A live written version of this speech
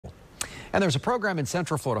And there's a program in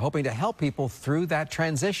Central Florida hoping to help people through that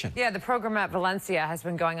transition. Yeah, the program at Valencia has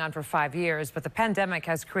been going on for 5 years, but the pandemic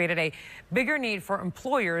has created a bigger need for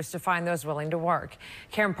employers to find those willing to work.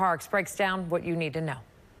 Karen Parks breaks down what you need to know.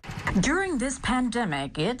 During this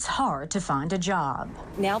pandemic, it's hard to find a job.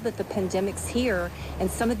 Now that the pandemic's here and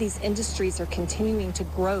some of these industries are continuing to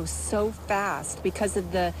grow so fast because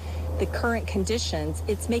of the current conditions,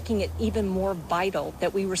 it's making it even more vital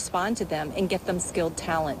that we respond to them and get them skilled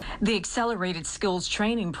talent. The Accelerated Skills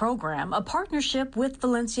Training Program, a partnership with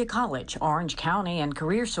Valencia College, Orange County, and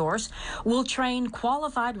CareerSource, will train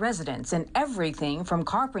qualified residents in everything from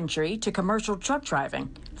carpentry to commercial truck driving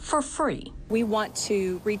for free. We want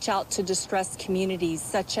to reach out to distressed communities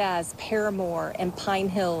such as Paramore and Pine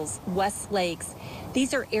Hills, West Lakes.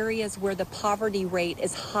 These are areas where the poverty rate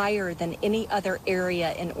is higher than any other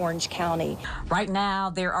area in Orange County. Right now,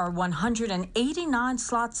 there are 189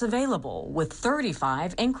 slots available with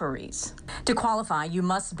 35 inquiries. To qualify, you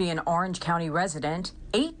must be an Orange County resident,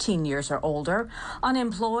 18 years or older,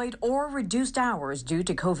 unemployed, or reduced hours due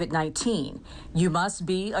to COVID-19. You must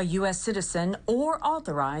be a U.S. citizen or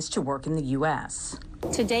authorized to work in the U.S.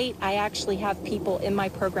 To date, I actually have people in my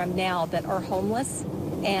program now that are homeless,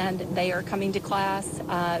 and they are coming to class,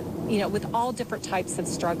 with all different types of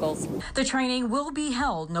struggles. The training will be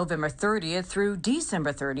held November 30th through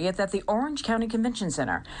December 30th at the Orange County Convention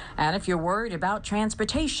Center. And if you're worried about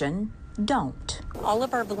transportation, don't. All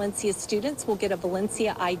of our Valencia students will get a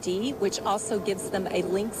Valencia ID, which also gives them a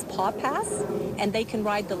Lynx Paw Pass, and they can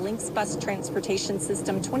ride the Lynx bus transportation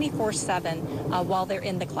system 24/7 while they're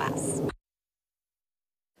in the class.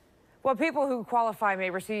 Well, people who qualify may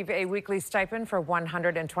receive a weekly stipend for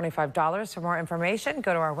 $125. For more information,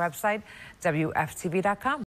 go to our website, WFTV.com.